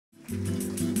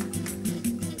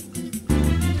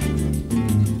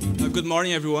good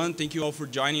morning, everyone. Thank you all for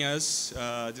joining us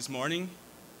this morning.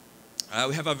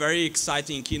 We have a very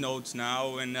exciting keynote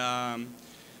now, and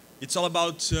it's all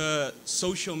about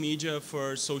social media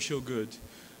for social good.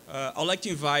 I'd like to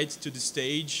invite to the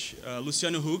stage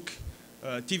Luciano Huck,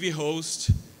 TV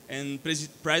host and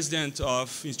president of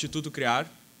Instituto Criar,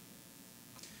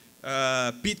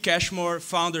 Pete Cashmore,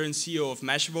 founder and CEO of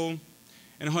Mashable,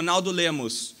 and Ronaldo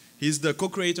Lemos. He's the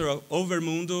co-creator of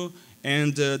Overmundo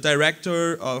and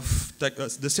director of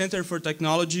the Center for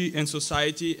Technology and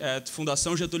Society at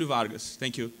Fundação Getúlio Vargas.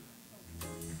 Thank you.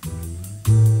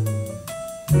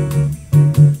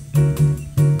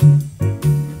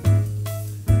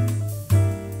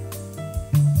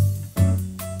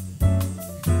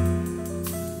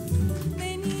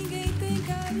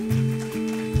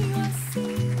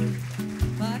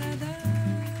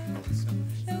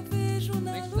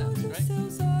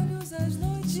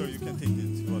 So you can take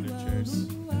these other chairs.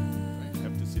 You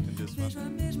have to sit in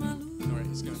this one. All right,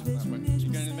 he's going that way. You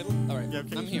going in the middle? All right, Yeah,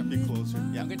 can I'm you here. be closer?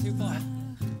 Yeah. Don't get too far.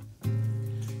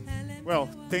 Well,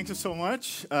 thank you so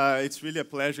much. It's really a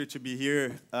pleasure to be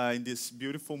here in this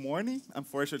beautiful morning.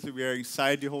 Unfortunately, we are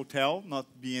inside the hotel, not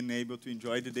being able to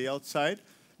enjoy the day outside.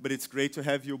 But it's great to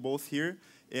have you both here,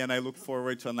 and I look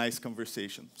forward to a nice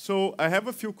conversation. So I have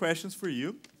a few questions for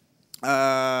you.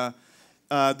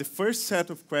 The first set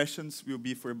of questions will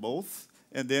be for both,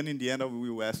 and then in the end, we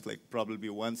will ask probably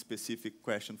one specific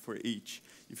question for each.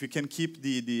 If you can keep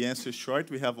the answers short,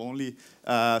 we have only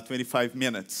 25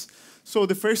 minutes. So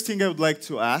the first thing I would like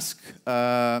to ask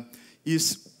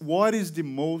is, what is the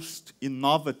most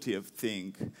innovative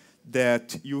thing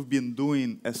that you've been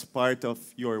doing as part of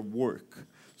your work?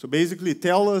 So basically,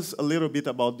 tell us a little bit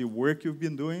about the work you've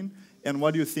been doing, and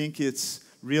what do you think is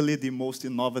really the most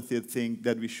innovative thing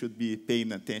that we should be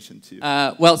paying attention to?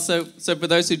 So for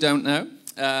those who don't know,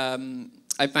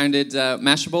 I founded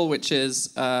Mashable, which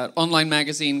is an online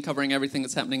magazine covering everything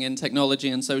that's happening in technology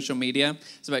and social media.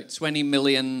 It's about 20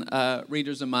 million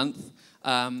readers a month.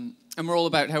 And we're all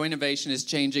about how innovation is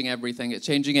changing everything. It's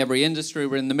changing every industry.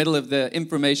 We're in the middle of the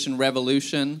information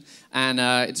revolution, and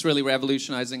it's really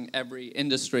revolutionizing every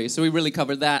industry. So we really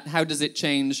cover that. How does it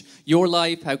change your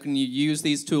life? How can you use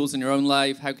these tools in your own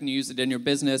life? How can you use it in your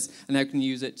business? And how can you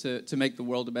use it to make the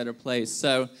world a better place?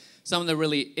 So some of the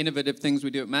really innovative things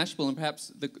we do at Mashable, and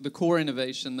perhaps the core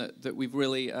innovation that we've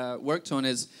really worked on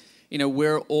is,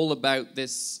 we're all about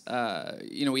this,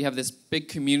 we have this big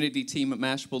community team at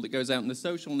Mashable that goes out in the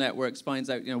social networks, finds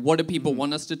out, what do people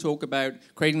want us to talk about,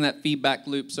 creating that feedback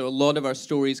loop. So a lot of our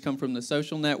stories come from the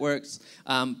social networks.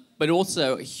 But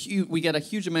also, we get a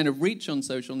huge amount of reach on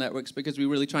social networks because we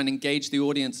really try and engage the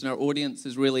audience, and our audience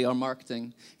is really our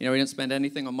marketing. We don't spend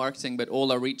anything on marketing, but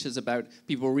all our reach is about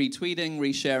people retweeting,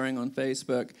 resharing on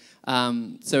Facebook.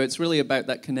 So it's really about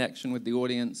that connection with the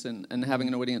audience and having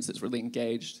an audience that's really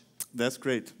engaged. That's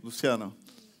great. Luciano?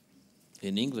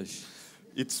 In English?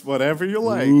 It's whatever you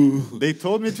like. They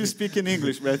told me to speak in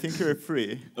English, but I think you're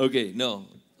free. Okay, no.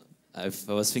 I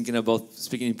was thinking about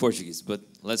speaking in Portuguese, but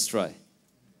let's try.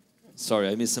 Sorry,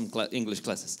 I missed some English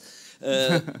classes.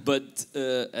 But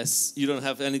as you don't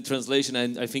have any translation,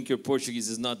 I think your Portuguese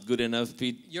is not good enough,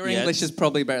 Pete. Your English is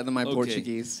probably better than my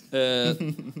Portuguese.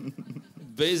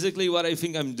 Basically, what I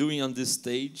think I'm doing on this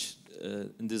stage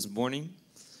in this morning,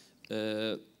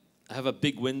 I have a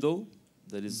big window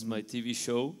that is my TV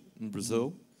show in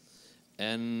Brazil,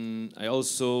 and I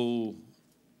also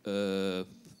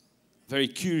very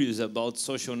curious about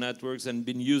social networks and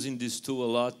been using this tool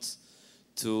a lot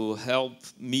to help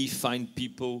me find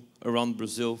people around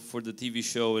Brazil for the TV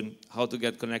show and how to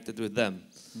get connected with them.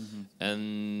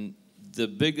 And the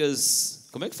biggest,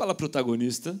 como é que fala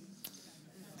protagonista?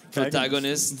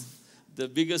 Protagonist. The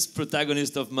biggest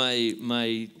protagonist of my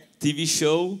TV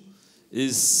show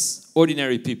is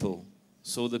ordinary people.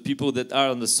 So the people that are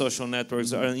on the social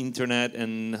networks, are on the internet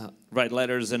and write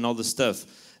letters and all the stuff.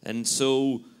 And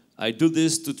so I do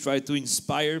this to try to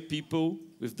inspire people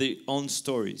with their own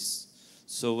stories.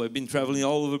 So I've been traveling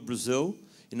all over Brazil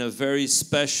in a very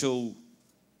special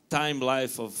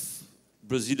life of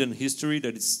Brazilian history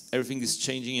that everything is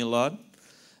changing a lot,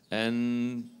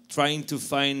 and trying to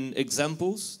find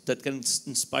examples that can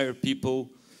inspire people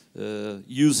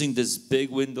using this big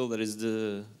window that is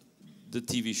the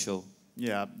TV show.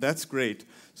 Yeah, that's great.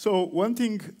 So one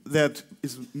thing that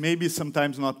is maybe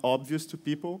sometimes not obvious to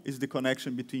people is the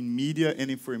connection between media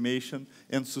and information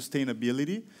and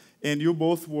sustainability. And you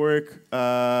both work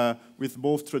with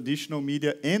both traditional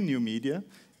media and new media.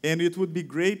 And it would be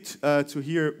great to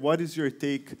hear what is your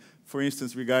take for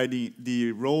instance, regarding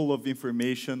the role of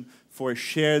information for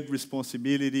shared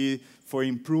responsibility, for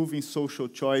improving social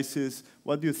choices?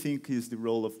 What do you think is the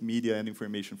role of media and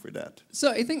information for that?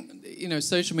 So I think,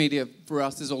 social media for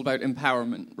us is all about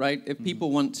empowerment, right? If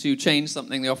people want to change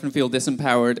something, they often feel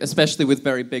disempowered, especially with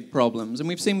very big problems. And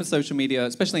we've seen with social media,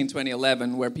 especially in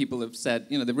 2011, where people have said,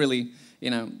 they really,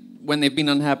 when they've been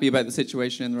unhappy about the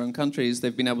situation in their own countries,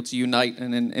 they've been able to unite.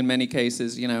 And in many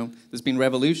cases, there's been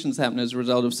revolutions happening as a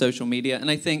result of social media.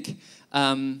 And I think,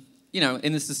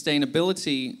 in the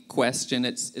sustainability question,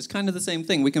 it's kind of the same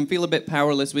thing. We can feel a bit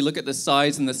powerless. We look at the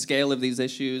size and the scale of these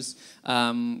issues.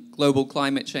 Global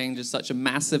climate change is such a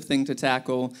massive thing to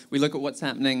tackle. We look at what's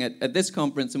happening at this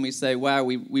conference and we say, wow,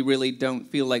 we really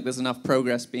don't feel like there's enough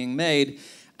progress being made.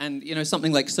 And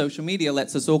something like social media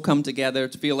lets us all come together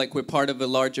to feel like we're part of a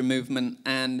larger movement,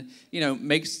 and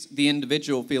makes the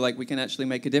individual feel like we can actually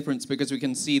make a difference because we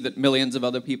can see that millions of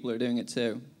other people are doing it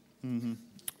too. Mm-hmm.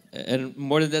 And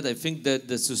more than that, I think that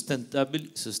the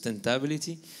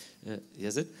sustainability,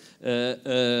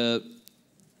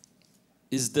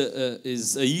 is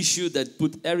an issue that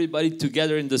put everybody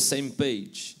together in the same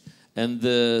page. And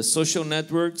the social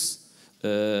networks,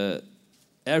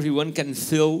 everyone can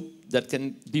feel that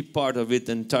can be part of it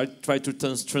and try to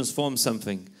transform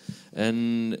something.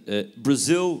 And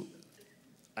Brazil,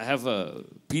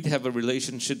 Pete have a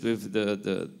relationship with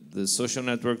the social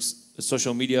networks,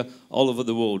 social media all over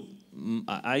the world.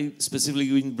 I specifically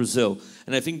in Brazil,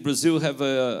 and I think Brazil have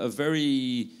a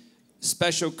very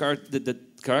special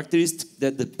characteristic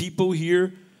that the people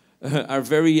here are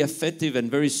very effective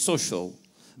and very social.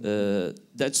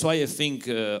 That's why I think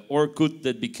Orkut,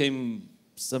 that became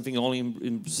something only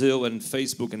in Brazil, and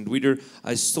Facebook and Twitter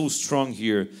are so strong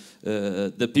here.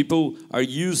 The people are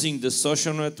using the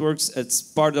social networks as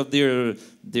part of their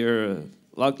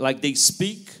like they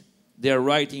speak, they're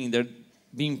writing, they're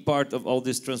being part of all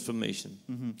this transformation.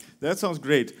 Mm-hmm. That sounds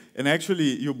great. And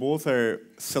actually, you both are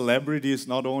celebrities,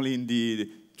 not only in the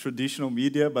traditional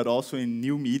media, but also in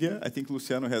new media. I think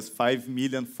Luciano has 5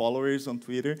 million followers on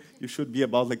Twitter. You should be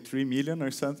about like 3 million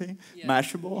or something,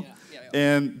 Mashable.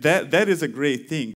 And that is a great thing.